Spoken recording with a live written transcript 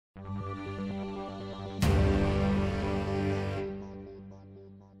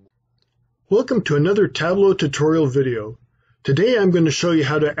Welcome to another Tableau tutorial video. Today I'm going to show you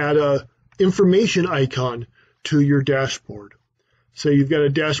how to add an information icon to your dashboard. Say you've got a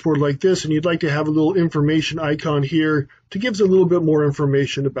dashboard like this and you'd like to have a little information icon here to give us a little bit more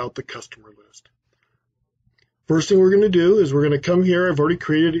information about the customer list. First thing we're going to do is we're going to come here. I've already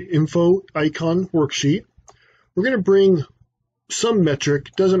created an info icon worksheet. We're going to bring some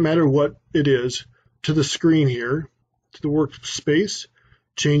metric, doesn't matter what it is, to the screen here, to the workspace.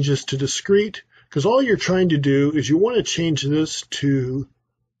 Change this to discrete, because all you're trying to do is you want to change this to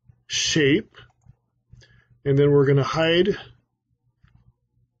shape, and then we're going to hide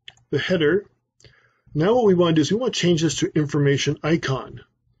the header. Now what we want to do is we want to change this to information icon.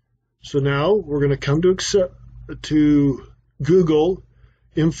 So now we're going to come to Google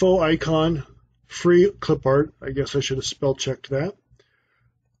info icon free clip art. I guess I should have spell checked that.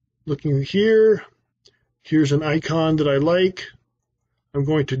 Looking here, here's an icon that I like. I'm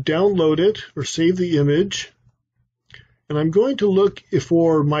going to download it or save the image, and I'm going to look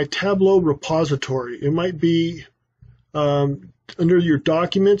for my Tableau repository. It might be under your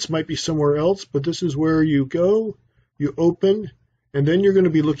documents, might be somewhere else, but this is where you go, you open, and then you're going to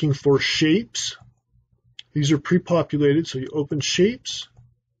be looking for shapes. These are pre-populated, so you open shapes,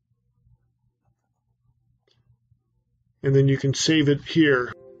 and then you can save it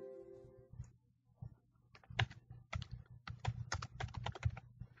here.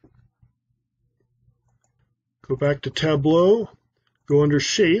 Go back to Tableau, go under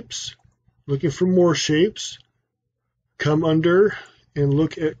Shapes, looking for more shapes, come under and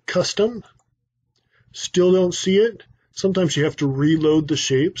look at Custom. Still don't see it. Sometimes you have to reload the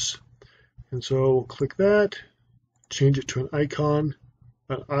shapes. And so we'll click that, change it to an icon,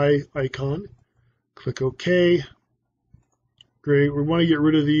 an eye icon. Click OK. Great. We want to get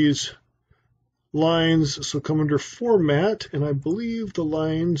rid of these lines, so come under Format, and I believe the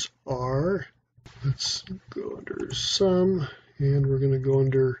lines are... Let's go under Sum, and we're going to go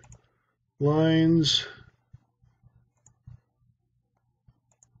under Lines,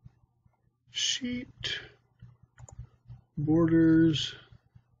 Sheet, Borders.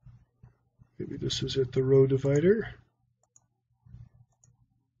 Maybe this is at the row divider.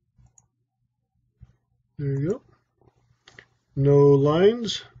 There you go. No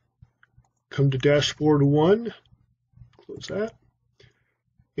lines. Come to Dashboard 1. Close that.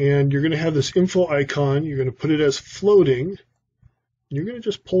 And you're going to have this info icon. You're going to put it as floating. You're going to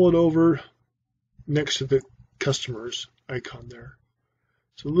just pull it over next to the customer's icon there.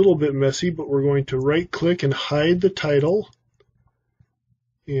 It's a little bit messy, but we're going to right-click and hide the title.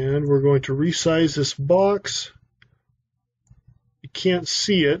 And we're going to resize this box. You can't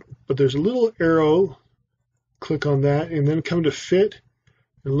see it, but there's a little arrow. Click on that, and then come to Fit,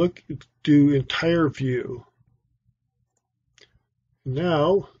 and look, do Entire View.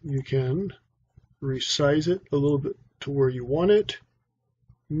 Now you can resize it a little bit to where you want it,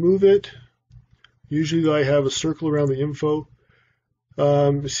 move it. Usually I have a circle around the info.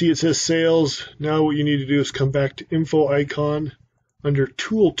 See, it says sales. Now what you need to do is come back to info icon under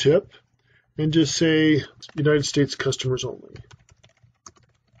tooltip and just say United States customers only.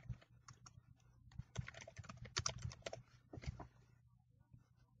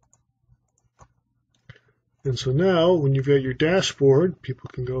 And so now, when you've got your dashboard, people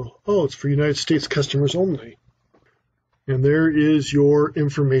can go, oh, it's for United States customers only. And there is your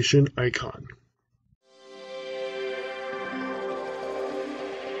information icon.